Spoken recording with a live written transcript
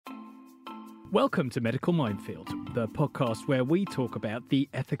Welcome to Medical Minefield, the podcast where we talk about the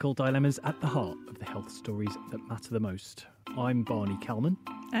ethical dilemmas at the heart of the health stories that matter the most. I'm Barney Kalman.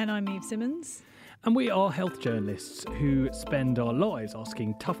 And I'm Eve Simmons. And we are health journalists who spend our lives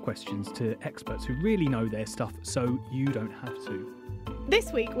asking tough questions to experts who really know their stuff so you don't have to.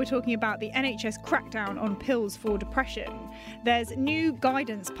 This week we're talking about the NHS crackdown on pills for depression. There's new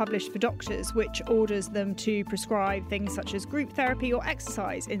guidance published for doctors which orders them to prescribe things such as group therapy or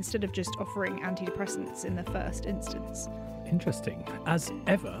exercise instead of just offering antidepressants in the first instance. Interesting. As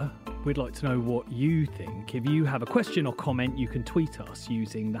ever, we'd like to know what you think. If you have a question or comment, you can tweet us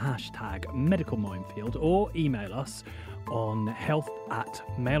using the hashtag medicalminefield or email us on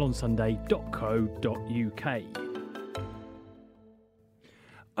health@mailonsunday.co.uk.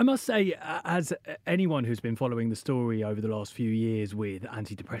 I must say, as anyone who's been following the story over the last few years with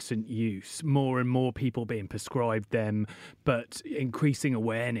antidepressant use, more and more people being prescribed them, but increasing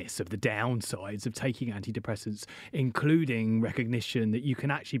awareness of the downsides of taking antidepressants, including recognition that you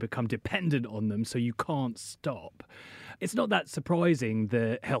can actually become dependent on them so you can't stop. It's not that surprising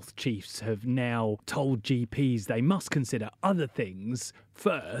that health chiefs have now told GPs they must consider other things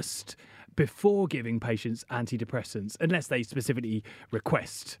first before giving patients antidepressants, unless they specifically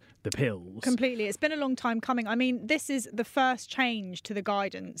request the pills. Completely. It's been a long time coming. I mean, this is the first change to the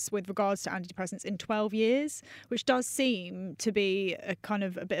guidance with regards to antidepressants in 12 years, which does seem to be a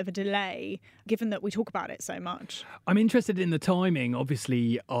bit of a delay, given that we talk about it so much. I'm interested in the timing.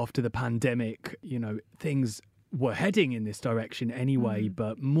 Obviously, after the pandemic, things were heading in this direction anyway,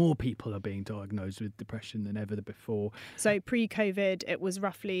 but more people are being diagnosed with depression than ever before. So pre-COVID, it was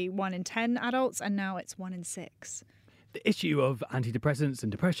roughly 1 in 10 adults, and now it's 1 in 6. The issue of antidepressants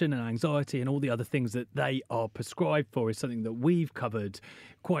and depression and anxiety and all the other things that they are prescribed for is something that we've covered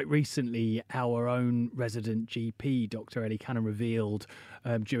quite recently. Our own resident GP, Dr. Ellie Cannon, revealed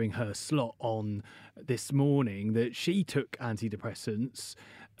during her slot on This Morning that she took antidepressants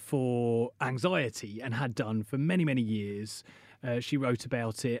for anxiety and had done for many, many years. She wrote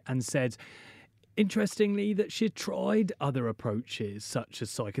about it and said, interestingly, that she had tried other approaches such as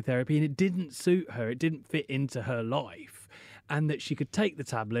psychotherapy and it didn't suit her, it didn't fit into her life, and that she could take the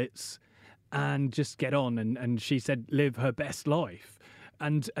tablets and just get on and she said live her best life.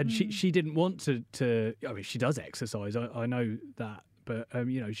 And she didn't want to I mean, she does exercise, I know that. But,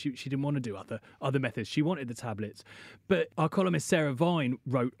 she didn't want to do other methods. She wanted the tablets. But our columnist Sarah Vine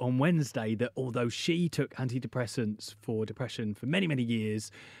wrote on Wednesday that although she took antidepressants for depression for many, many years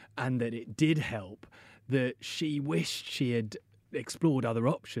and that it did help, that she wished she had explored other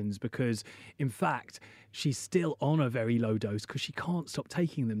options because, in fact, she's still on a very low dose because she can't stop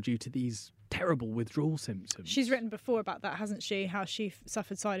taking them due to these terrible withdrawal symptoms. She's written before about that, hasn't she? How she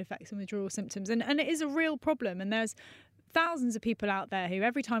suffered side effects and withdrawal symptoms. And it is a real problem. And there's thousands of people out there who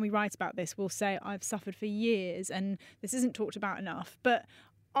every time we write about this will say I've suffered for years and this isn't talked about enough. But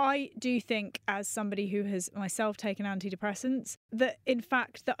I do think, as somebody who has myself taken antidepressants, that in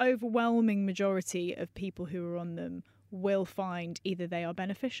fact the overwhelming majority of people who are on them will find either they are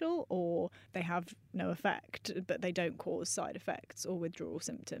beneficial or they have no effect, but they don't cause side effects or withdrawal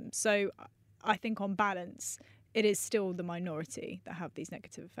symptoms. So I think on balance it is still the minority that have these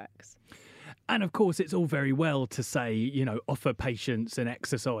negative effects. And of course, it's all very well to say, offer patients an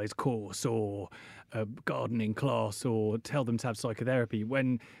exercise course or a gardening class or tell them to have psychotherapy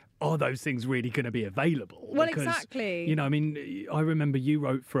when are those things really going to be available? Well, because, exactly. I remember you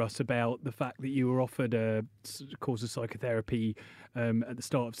wrote for us about the fact that you were offered a course of psychotherapy at the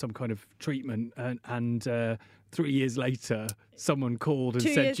start of some kind of treatment and 3 years later, someone called and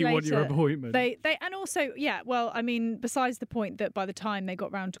said, do you want your appointment? They and also, besides the point that by the time they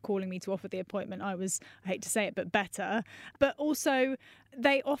got round to calling me to offer the appointment, I hate to say it, but better. But also,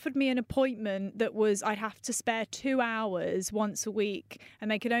 they offered me an appointment that was, I'd have to spare 2 hours once a week,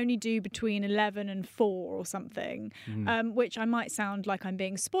 and they could only do between 11 and 4 or something, which I might sound like I'm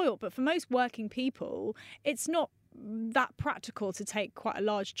being spoilt, but for most working people, it's not that practical to take quite a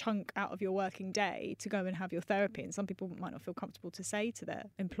large chunk out of your working day to go and have your therapy, and some people might not feel comfortable to say to their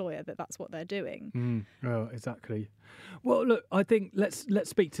employer that that's what they're doing. Well, exactly. Well, look, I think let's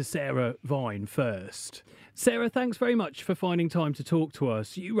speak to Sarah Vine first. Sarah, thanks very much for finding time to talk to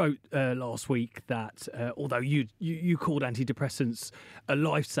us. You wrote last week that although you called antidepressants a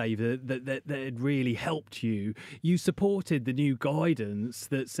lifesaver, that had really helped you, you supported the new guidance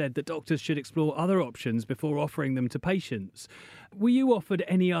that said that doctors should explore other options before offering them to patients. Were you offered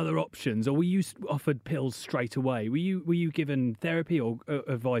any other options, or were you offered pills straight away? Were you given therapy or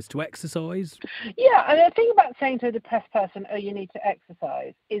advised to exercise? Yeah, and the thing about saying to a depressed person, "Oh, you need to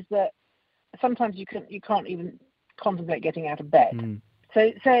exercise," is that sometimes you can't even contemplate getting out of bed.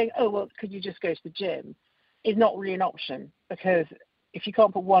 So saying, oh, well, could you just go to the gym is not really an option, because if you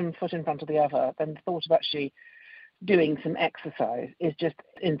can't put one foot in front of the other, then the thought of actually doing some exercise is just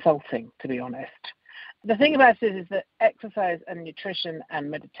insulting, to be honest. The thing about it is that exercise and nutrition and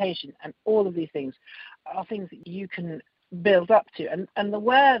meditation and all of these things are things that you can build up to. And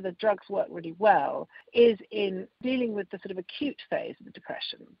where the drugs work really well is in dealing with the sort of acute phase of the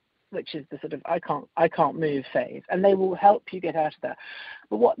depression, which is the sort of I can't move phase, and they will help you get out of that.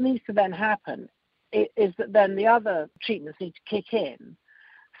 But what needs to then happen is that then the other treatments need to kick in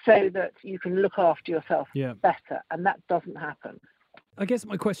so that you can look after yourself better, and that doesn't happen. I guess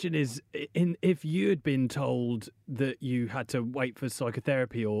my question is, if you had been told that you had to wait for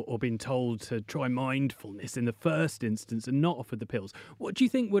psychotherapy or been told to try mindfulness in the first instance and not offered the pills, what do you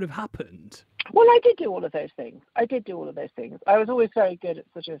think would have happened? Well, I did do all of those things. I was always very good at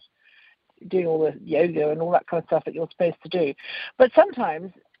sort of doing all the yoga and all that kind of stuff that you're supposed to do. But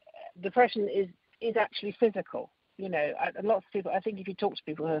sometimes depression is actually physical. You know, lots of people, I think if you talk to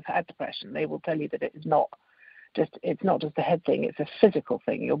people who have had depression, they will tell you that it's not just a head thing, it's a physical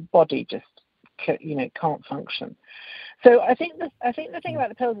thing. Your body just, can't function. So I think the thing about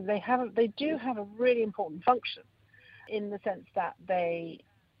the pills is they do have a really important function, in the sense that they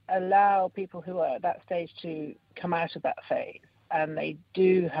allow people who are at that stage to come out of that phase, and they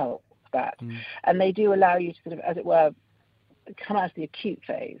do help that. And they do allow you to sort of, as it were, come out of the acute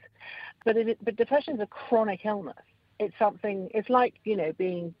phase. But depression is a chronic illness. It's like,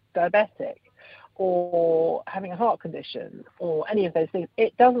 being diabetic or having a heart condition or any of those things.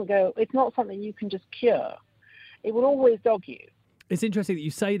 It's not something you can just cure. It will always dog you. It's interesting that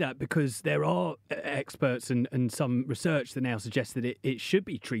you say that, because there are experts and some research that now suggests that it should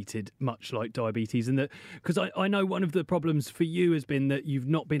be treated much like diabetes, and that, because I know one of the problems for you has been that you've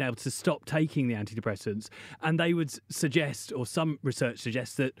not been able to stop taking the antidepressants, and they would suggest, or some research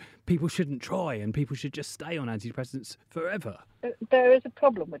suggests, that people shouldn't try and people should just stay on antidepressants forever. There is a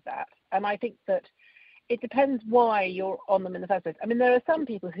problem with that, and I think that it depends why you're on them in the first place. I mean, there are some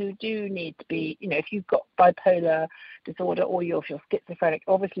people who do need to be, if you've got bipolar disorder or if you're schizophrenic,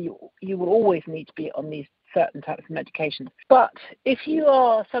 obviously you will always need to be on these certain types of medications. But if you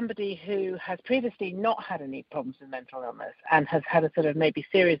are somebody who has previously not had any problems with mental illness and has had a sort of maybe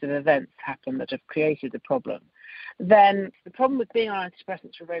series of events happen that have created the problem, then the problem with being on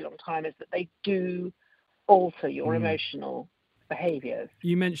antidepressants for a very long time is that they do alter your emotional behaviours.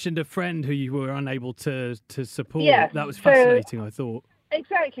 You mentioned a friend who you were unable to support. Yes, that was fascinating, I thought.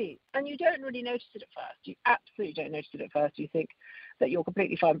 Exactly. And you don't really notice it at first. You absolutely don't notice it at first. You think that you're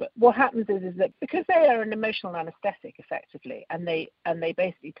completely fine. But what happens is that because they are an emotional anaesthetic, effectively, and they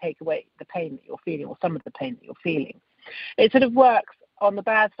basically take away the pain that you're feeling, or some of the pain that you're feeling, it sort of works on the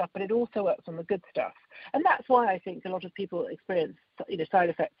bad stuff, but it also works on the good stuff. And that's why I think a lot of people experience, side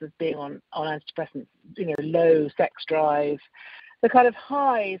effects of being on antidepressants, low sex drive. The kind of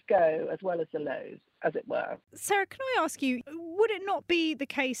highs go as well as the lows, as it were. Sarah, can I ask you, would it not be the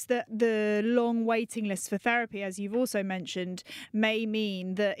case that the long waiting lists for therapy, as you've also mentioned, may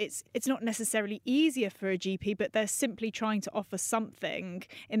mean that it's not necessarily easier for a GP, but they're simply trying to offer something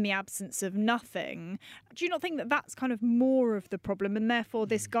in the absence of nothing? Do you not think that that's kind of more of the problem, and therefore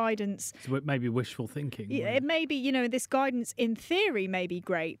this guidance... So it may be wishful thinking. It may be, this guidance in theory may be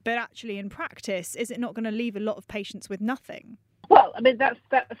great, but actually in practice, is it not going to leave a lot of patients with nothing? Well, I mean, that's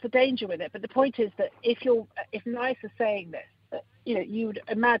the danger with it. But the point is that if NICE is saying this, that, you would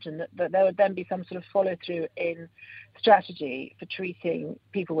imagine that there would then be some sort of follow through in strategy for treating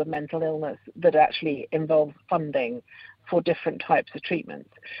people with mental illness that actually involves funding for different types of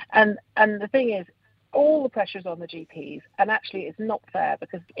treatments. And the thing is, all the pressures on the GPs, and actually it's not fair,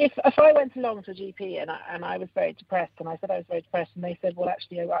 because if I went along to a GP and I was very depressed, and I said I was very depressed, and they said, well,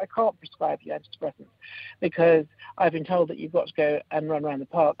 actually I can't prescribe you antidepressants because I've been told that you've got to go and run around the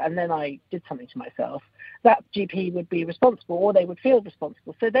park, and then I did something to myself, that GP would be responsible, or they would feel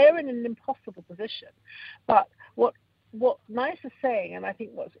responsible. So they're in an impossible position. But what NICE is saying, and I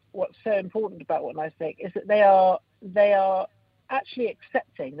think what's so important about what NICE is saying, is that they are actually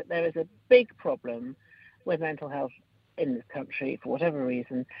accepting that there is a big problem with mental health in this country for whatever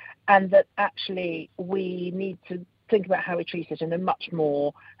reason, and that actually we need to think about how we treat it in a much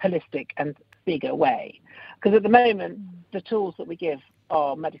more holistic and bigger way. Because at the moment, the tools that we give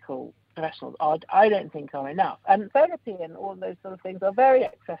our medical professionals I don't think are enough. And therapy and all of those sort of things are very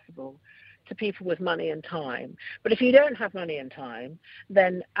accessible to people with money and time. But if you don't have money and time,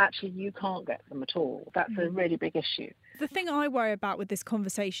 then actually you can't get them at all. That's a really big issue. The thing I worry about with this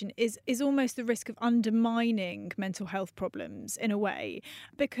conversation is almost the risk of undermining mental health problems in a way,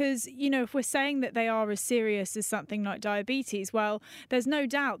 because, you know, if we're saying that they are as serious as something like diabetes, well, there's no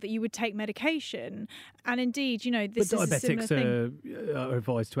doubt that you would take medication. And indeed, you know, this is a similar thing. Diabetics are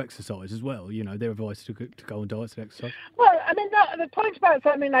advised to exercise as well. You know, they're advised to go on diets and exercise. Well, I mean, the point about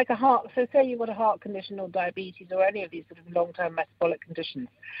something like a heart, so say you've got a heart condition or diabetes or any of these sort of long-term metabolic conditions,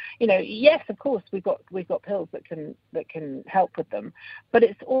 you know, yes, of course, we've got pills that can help with them, but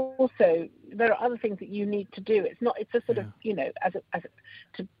it's also, there are other things that you need to do. It's a sort of, you know,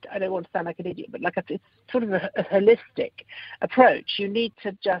 I don't want to sound like an idiot, but it's sort of a holistic approach. You need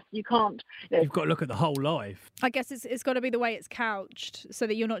to you can't. You know, you've got to look at the whole life. I guess it's got to be the way it's couched, so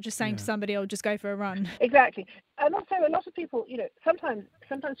that you're not just saying to somebody, "Oh, just go for a run." Exactly. And also, a lot of people, you know, sometimes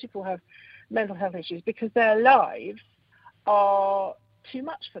people have mental health issues because their lives are too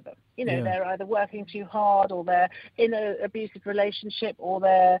much for them. You know, they're either working too hard, or they're in an abusive relationship, or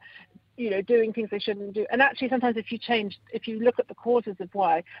they're, you know, doing things they shouldn't do. And actually, sometimes if you look at the causes of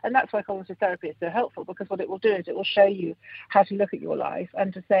why, and that's why cognitive therapy is so helpful, because what it will do is it will show you how to look at your life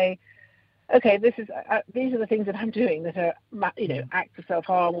and to say, okay, these are the things that I'm doing that are, you know, acts of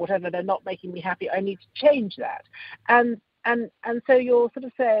self-harm or whatever. They're not making me happy. I need to change that. And so you're sort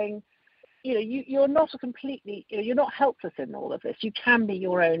of saying, you know, you're not you're not helpless in all of this. You can be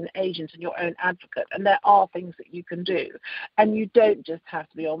your own agent and your own advocate, and there are things that you can do, and you don't just have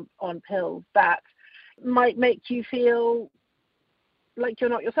to be on pills that might make you feel like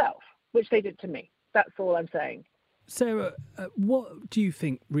you're not yourself, which they did to me. That's all I'm saying. Sarah, what do you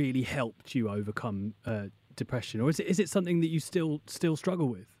think really helped you overcome depression, or is it something that you still struggle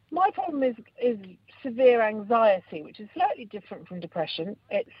with? My problem is severe anxiety, which is slightly different from depression.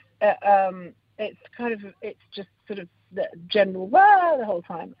 It's just sort of the general the whole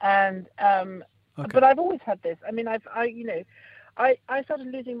time, and but I've always had this. I mean, I started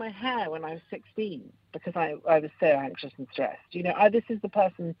losing my hair when I was 16 because I was so anxious and stressed. You know, this is the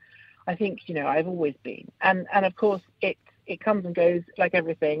person I think, you know, I've always been, and of course it comes and goes like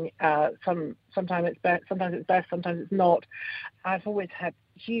everything. Sometimes it's best, sometimes it's not. I've always had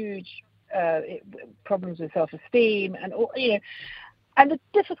huge problems with self-esteem, and you know, and the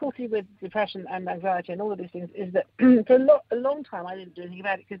difficulty with depression and anxiety and all of these things is that for a long time I didn't do anything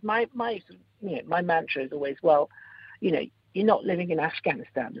about it, because my mantra is always, well, you know, you're not living in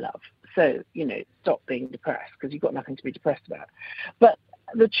Afghanistan, love, so, you know, stop being depressed, because you've got nothing to be depressed about. But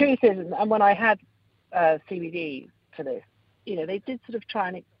the truth is, and when I had CBD for this, you know, they did sort of try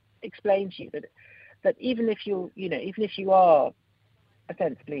and explain to you that even if you are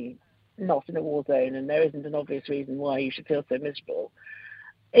ostensibly not in a war zone and there isn't an obvious reason why you should feel so miserable,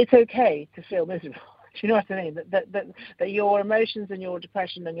 it's okay to feel miserable. Do you know what I mean? That your emotions and your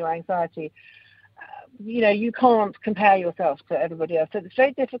depression and your anxiety, you know, you can't compare yourself to everybody else. So it's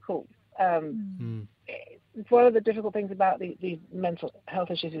very difficult. It's one of the difficult things about these mental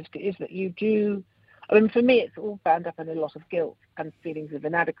health issues is that you do. I mean, for me, it's all bound up in a lot of guilt and feelings of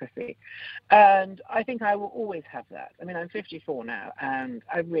inadequacy, and I think I will always have that. I mean, I'm 54 now, and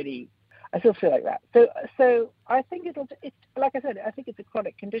I still feel like that. So I think it's like I said, I think it's a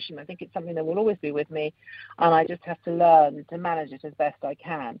chronic condition. I think it's something that will always be with me, and I just have to learn to manage it as best I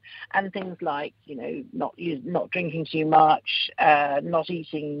can. And things like, you know, not drinking too much, not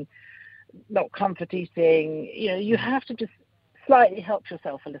eating, not comfort eating. You know, you have to just slightly help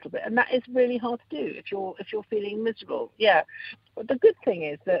yourself a little bit, and that is really hard to do if you're feeling miserable. Yeah, but the good thing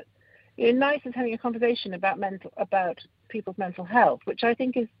is that, you know, NICE is having a conversation about people's mental health, which I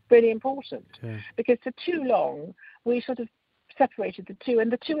think is really important, because for too long we sort of separated the two,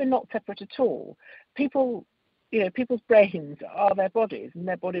 and the two are not separate at all. People's brains are their bodies, and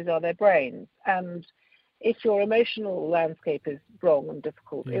their bodies are their brains, and if your emotional landscape is wrong and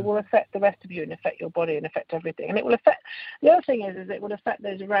difficult, it will affect the rest of you and affect your body and affect everything. And it will affect, the other thing is it will affect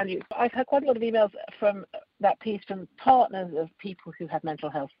those around you. I've had quite a lot of emails from that piece from partners of people who have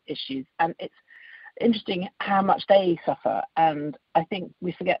mental health issues, and it's interesting how much they suffer. And I think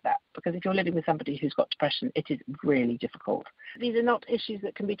we forget that, because if you're living with somebody who's got depression, it is really difficult. These are not issues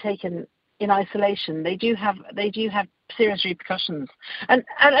that can be taken in isolation. They do have serious repercussions, and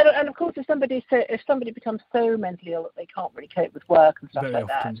of course, if somebody becomes so mentally ill that they can't really cope with work and stuff like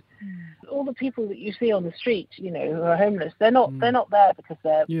that, all the people that you see on the street, you know, who are homeless, they're not there because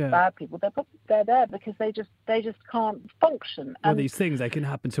they're bad people. They're there because they just can't function. Well, these things, they can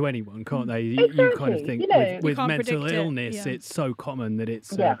happen to anyone, can't they? Exactly. You kind of think, you know, with mental illness, it's so common that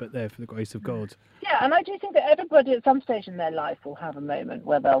it's but there for the grace of God. Yeah, and I do think that everybody at some stage in their life will have a moment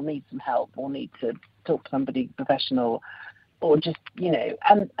where they'll need some help or need to talk to somebody professional. or just,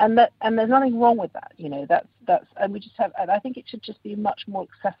 and there's nothing wrong with that. And we just have, and I think it should just be much more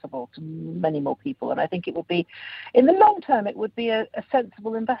accessible to many more people. And I think it would be, in the long term, it would be a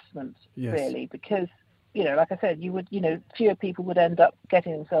sensible investment, Yes. really, because, like I said, fewer people would end up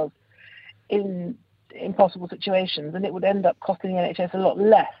getting themselves in impossible situations, and it would end up costing the NHS a lot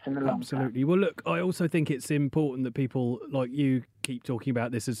less in the long term. Absolutely. Well, look, I also think it's important that people like you keep talking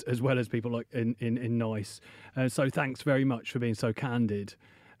about this as well as people like in NICE. So thanks very much for being so candid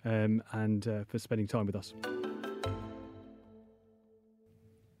and for spending time with us.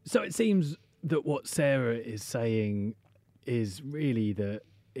 So it seems that what Sarah is saying is really that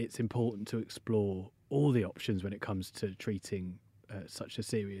it's important to explore all the options when it comes to treating such a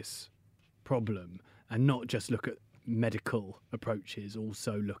serious problem, and not just look at medical approaches,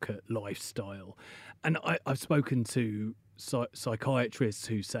 also look at lifestyle. And I've spoken to psychiatrists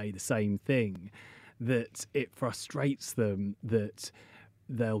who say the same thing, that it frustrates them that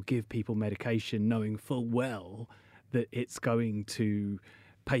they'll give people medication knowing full well that it's going to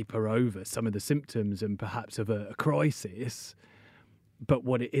paper over some of the symptoms and perhaps of a crisis, but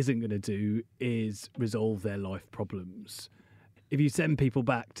what it isn't going to do is resolve their life problems. If you send people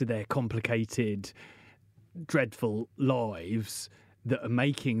back to their complicated, dreadful lives that are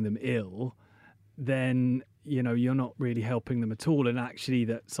making them ill, then you're not really helping them at all. And actually,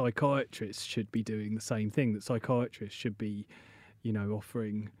 that psychiatrists should be doing the same thing. That psychiatrists should be,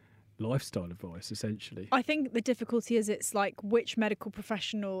 offering lifestyle advice, essentially. I think the difficulty is it's like which medical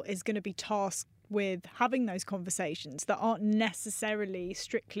professional is going to be tasked with having those conversations that aren't necessarily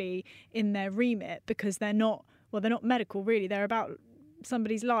strictly in their remit, because they're not medical, really. They're about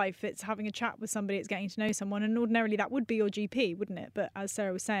somebody's life. It's having a chat with somebody, it's getting to know someone, and ordinarily that would be your GP, wouldn't it? But as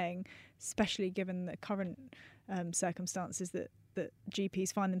Sarah was saying, especially given the current circumstances that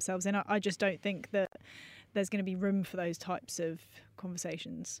GPs find themselves in, I just don't think that there's going to be room for those types of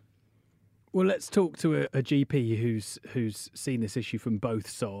conversations. Well, let's talk to a GP who's seen this issue from both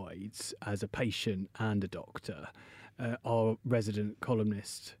sides, as a patient and a doctor. Our resident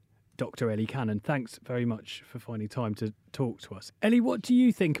columnist, Dr. Ellie Cannon. Thanks very much for finding time to talk to us. Ellie, what do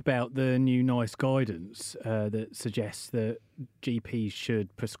you think about the new NICE guidance that suggests that GPs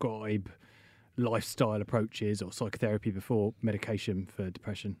should prescribe lifestyle approaches or psychotherapy before medication for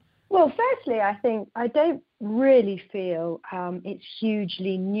depression? Well, firstly, I don't really feel it's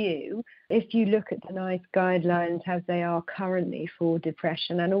hugely new. If you look at the NICE guidelines as they are currently for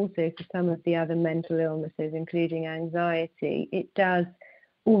depression, and also for some of the other mental illnesses, including anxiety, it does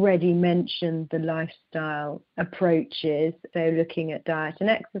already mention the lifestyle approaches, so looking at diet and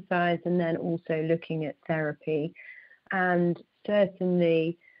exercise, and then also looking at therapy. And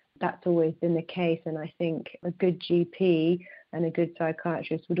certainly that's always been the case, and I think a good GP and a good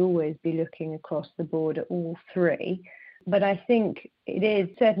psychiatrist would always be looking across the board at all three. But I think it is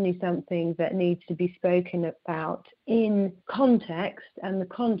certainly something that needs to be spoken about in context, and the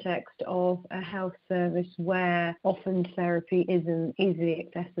context of a health service where often therapy isn't easily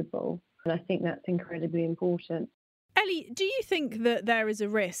accessible. And I think that's incredibly important. Ellie, do you think that there is a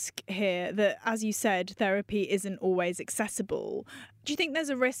risk here that, as you said, therapy isn't always accessible? Do you think there's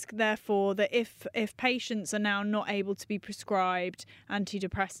a risk, therefore, that if patients are now not able to be prescribed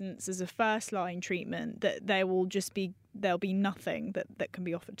antidepressants as a first-line treatment, that there'll be nothing that can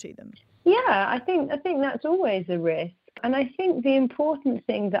be offered to them? Yeah, I think that's always a risk. And I think the important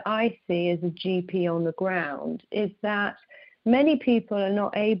thing that I see as a GP on the ground is that many people are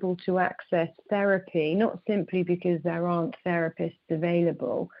not able to access therapy, not simply because there aren't therapists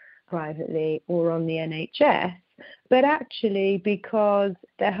available privately or on the NHS, but actually because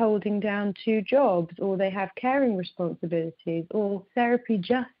they're holding down two jobs, or they have caring responsibilities, or therapy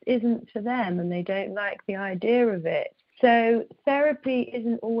just isn't for them and they don't like the idea of it. So therapy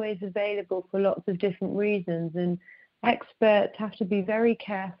isn't always available for lots of different reasons, and experts have to be very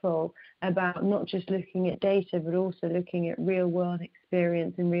careful about not just looking at data, but also looking at real-world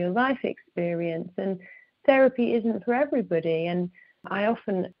experience and real-life experience. And therapy isn't for everybody. And I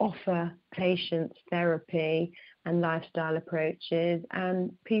often offer patients therapy and lifestyle approaches,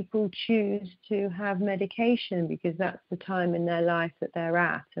 and people choose to have medication because that's the time in their life that they're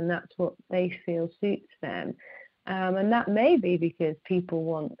at, and that's what they feel suits them. And that may be because people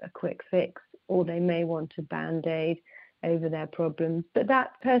want a quick fix, or they may want a Band-Aid over their problems, but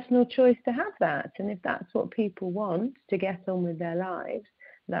that's personal choice to have that. And if that's what people want to get on with their lives,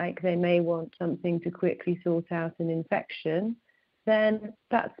 like they may want something to quickly sort out an infection, then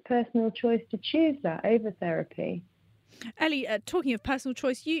that's personal choice to choose that over therapy. Ellie, talking of personal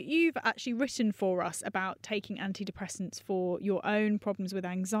choice, you've actually written for us about taking antidepressants for your own problems with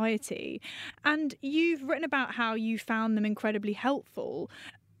anxiety, and you've written about how you found them incredibly helpful.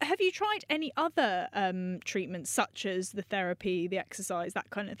 Have you tried any other treatments, such as the therapy, the exercise, that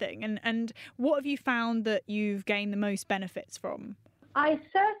kind of thing? And what have you found that you've gained the most benefits from? I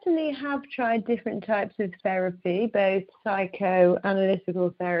certainly have tried different types of therapy, both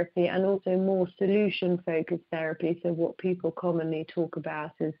psychoanalytical therapy and also more solution-focused therapy, so what people commonly talk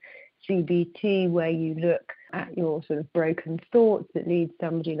about as CBT, where you look at your sort of broken thoughts that lead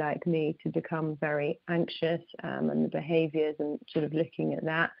somebody like me to become very anxious, and the behaviours and sort of looking at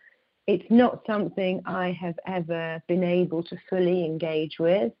that. It's not something I have ever been able to fully engage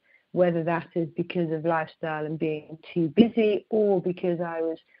with, whether that is because of lifestyle and being too busy, or because I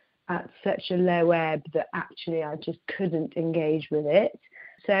was at such a low ebb that actually I just couldn't engage with it.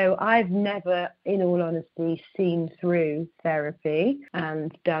 So I've never, in all honesty, seen through therapy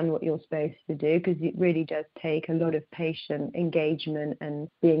and done what you're supposed to do, because it really does take a lot of patient engagement and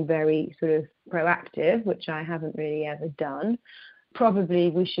being very sort of proactive, which I haven't really ever done. Probably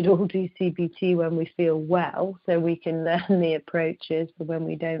we should all do CBT when we feel well, so we can learn the approaches for when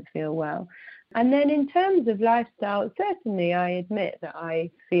we don't feel well. And then in terms of lifestyle, certainly I admit that I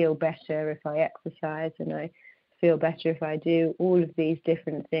feel better if I exercise, and I feel better if I do all of these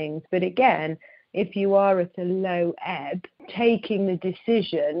different things. But again, if you are at a low ebb, taking the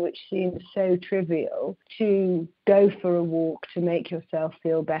decision, which seems so trivial, to go for a walk to make yourself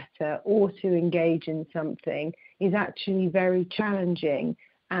feel better or to engage in something is actually very challenging.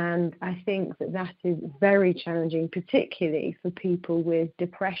 And I think that is very challenging, particularly for people with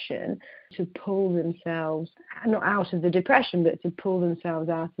depression, to pull themselves, not out of the depression, but to pull themselves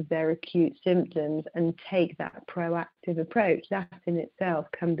out of their acute symptoms and take that proactive approach. That in itself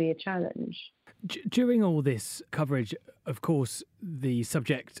can be a challenge. During all this coverage, of course, the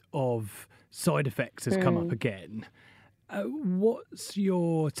subject of side effects has come up again. What's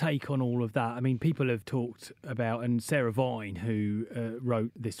your take on all of that? I mean, people have talked about, and Sarah Vine, who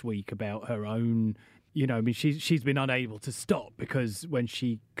wrote this week about her own, I mean, she's been unable to stop, because when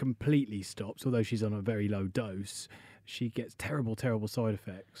she completely stops, although she's on a very low dose, she gets terrible, terrible side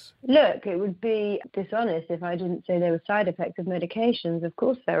effects. Look, it would be dishonest if I didn't say there were side effects of medications. Of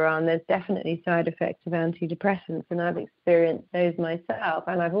course there are, and there's definitely side effects of antidepressants, and I've experienced those myself,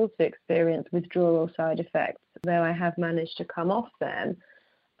 and I've also experienced withdrawal side effects, though I have managed to come off them.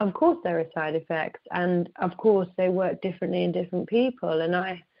 Of course there are side effects, and of course they work differently in different people, and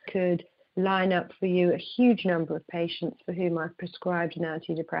I could line up for you a huge number of patients for whom I've prescribed an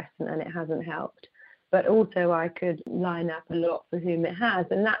antidepressant and it hasn't helped. But also I could line up a lot for whom it has.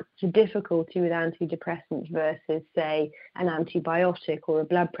 And that's the difficulty with antidepressants versus, say, an antibiotic or a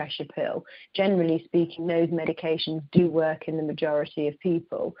blood pressure pill. Generally speaking, those medications do work in the majority of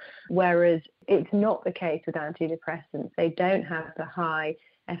people, whereas it's not the case with antidepressants. They don't have the high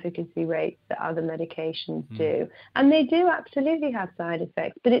efficacy rates that other medications do. And they do absolutely have side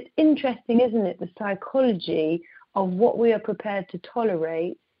effects. But it's interesting, isn't it, the psychology of what we are prepared to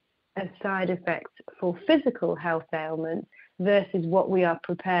tolerate as side effects for physical health ailments versus what we are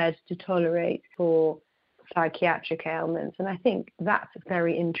prepared to tolerate for psychiatric ailments. And I think that's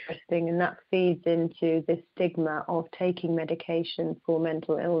very interesting, and that feeds into this stigma of taking medication for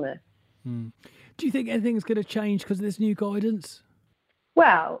mental illness. Do you think anything's going to change because of this new guidance?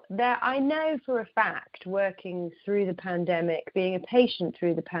 Well, I know for a fact, working through the pandemic, being a patient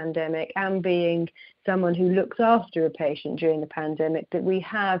through the pandemic, and being someone who looks after a patient during the pandemic, that we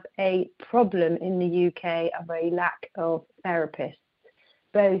have a problem in the UK of a lack of therapists,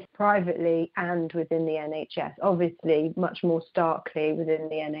 both privately and within the NHS. Obviously, much more starkly within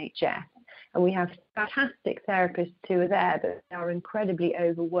the NHS. And we have fantastic therapists who are there, but they are incredibly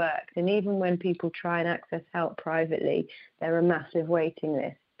overworked. And even when people try and access help privately, there are massive waiting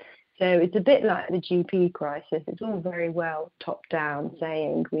lists. So it's a bit like the GP crisis. It's all very well top down,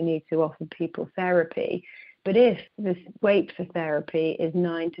 saying we need to offer people therapy. But if the wait for therapy is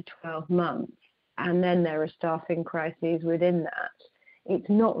 9 to 12 months, and then there are staffing crises within that, it's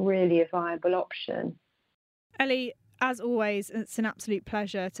not really a viable option. Ellie, as always, it's an absolute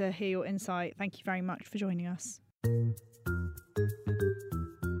pleasure to hear your insight. Thank you very much for joining us.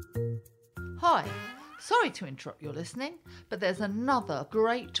 Hi, sorry to interrupt your listening, but there's another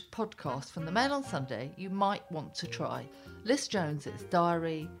great podcast from the Mail on Sunday you might want to try. Liz Jones's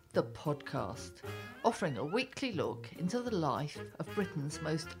Diary, the podcast, offering a weekly look into the life of Britain's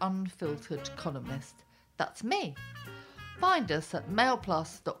most unfiltered columnist. That's me. Find us at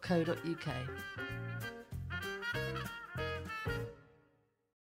mailplus.co.uk.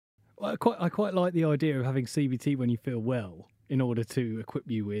 I quite like the idea of having CBT when you feel well, in order to equip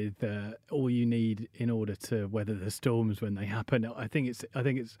you with all you need in order to weather the storms when they happen. I think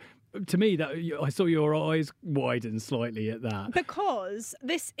it's to me that I saw your eyes widen slightly at that. Because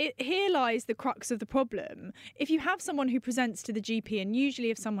here lies the crux of the problem. If you have someone who presents to the GP, and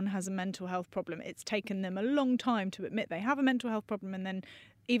usually if someone has a mental health problem, it's taken them a long time to admit they have a mental health problem, and then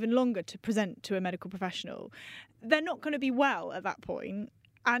even longer to present to a medical professional, they're not going to be well at that point.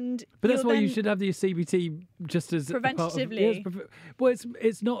 But that's why you should have the CBT just as preventatively. Well,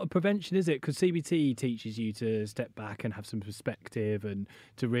 it's not a prevention, is it? Because CBT teaches you to step back and have some perspective, and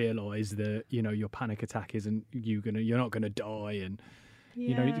to realise that your panic attack isn't you're not gonna die, and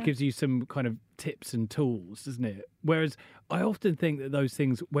it gives you some kind of tips and tools, doesn't it? Whereas I often think that those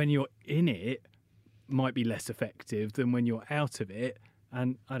things, when you're in it, might be less effective than when you're out of it.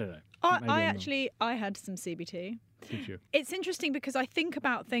 And I don't know. I had some CBT. Did you? It's interesting because I think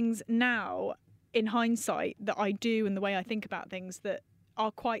about things now in hindsight that I do, and the way I think about things that are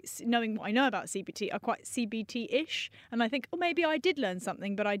quite, knowing what I know about CBT, are quite CBT-ish. And I think, maybe I did learn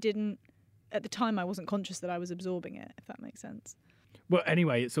something, but I didn't, at the time I wasn't conscious that I was absorbing it, if that makes sense. Well,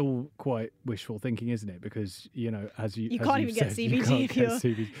 anyway, it's all quite wishful thinking, isn't it? Because, as you can't even get CBT if you're,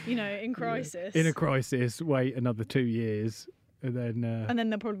 CBT. in crisis. In a crisis, wait another 2 years. And then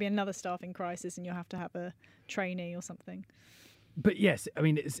there'll probably be another staffing crisis, and you'll have to have a trainee or something. But yes, I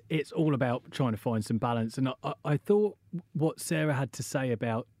mean, it's all about trying to find some balance. And I thought what Sarah had to say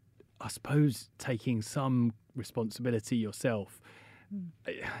about, I suppose, taking some responsibility yourself,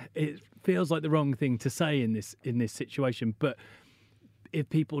 it feels like the wrong thing to say in this situation. But if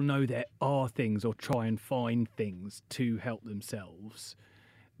people know there are things, or try and find things to help themselves,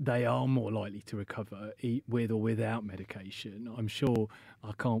 they are more likely to recover with or without medication. I'm sure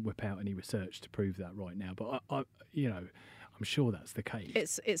I can't whip out any research to prove that right now, but I'm sure that's the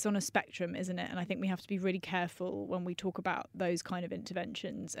case. It's on a spectrum, isn't it? And I think we have to be really careful when we talk about those kind of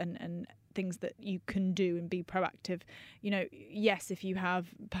interventions and things that you can do and be proactive. Yes, if you have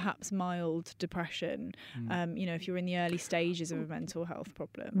perhaps mild depression, if you're in the early stages of a mental health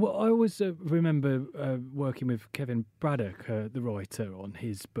problem. Well, I always remember working with Kevin Braddock, the writer, on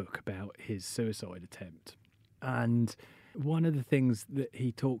his book about his suicide attempt. And one of the things that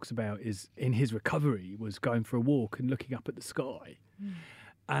he talks about is, in his recovery, was going for a walk and looking up at the sky.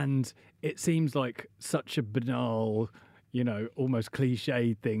 And it seems like such a banal, almost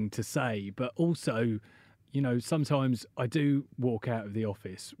cliched thing to say, but also, sometimes I do walk out of the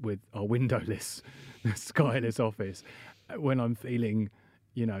office with our windowless, skyless office when I'm feeling,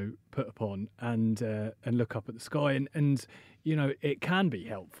 put upon, and look up at the sky, and it can be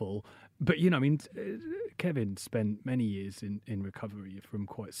helpful. But, Kevin spent many years in recovery from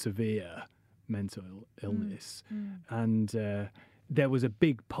quite severe mental illness. And there was a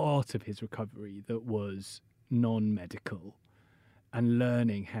big part of his recovery that was non-medical, and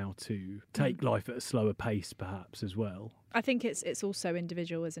learning how to take life at a slower pace, perhaps, as well. I think it's also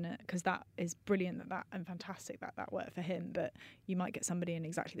individual, isn't it? Because that is brilliant and fantastic that worked for him. But you might get somebody in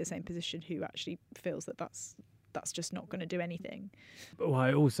exactly the same position who actually feels that's just not going to do anything. But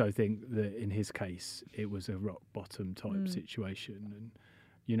I also think that in his case, it was a rock bottom type situation.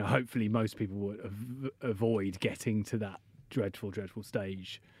 And, hopefully most people would avoid getting to that dreadful, dreadful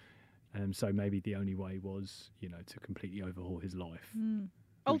stage. So maybe the only way was, to completely overhaul his life.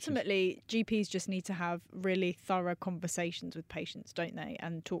 Ultimately, GPs just need to have really thorough conversations with patients, don't they?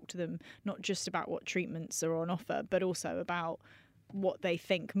 And talk to them not just about what treatments are on offer, but also about what they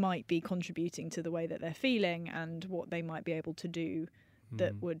think might be contributing to the way that they're feeling, and what they might be able to do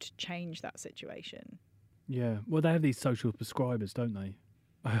that would change that situation. Yeah, well, they have these social prescribers, don't they?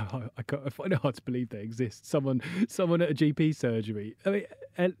 I find it hard to believe they exist. Someone at a GP surgery. I mean,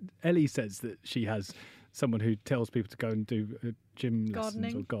 Ellie says that she has someone who tells people to go and do gym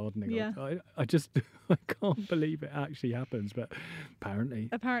lessons or gardening. Yeah. I can't believe it actually happens, but apparently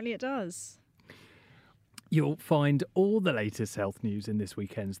it does. You'll find all the latest health news in this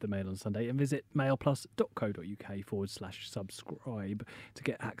weekend's The Mail on Sunday, and visit mailplus.co.uk/subscribe to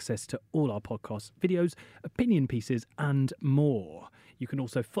get access to all our podcasts, videos, opinion pieces and more. You can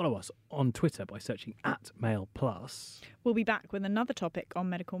also follow us on Twitter by searching @MailPlus. We'll be back with another topic on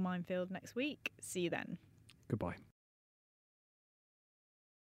Medical Minefield next week. See you then. Goodbye.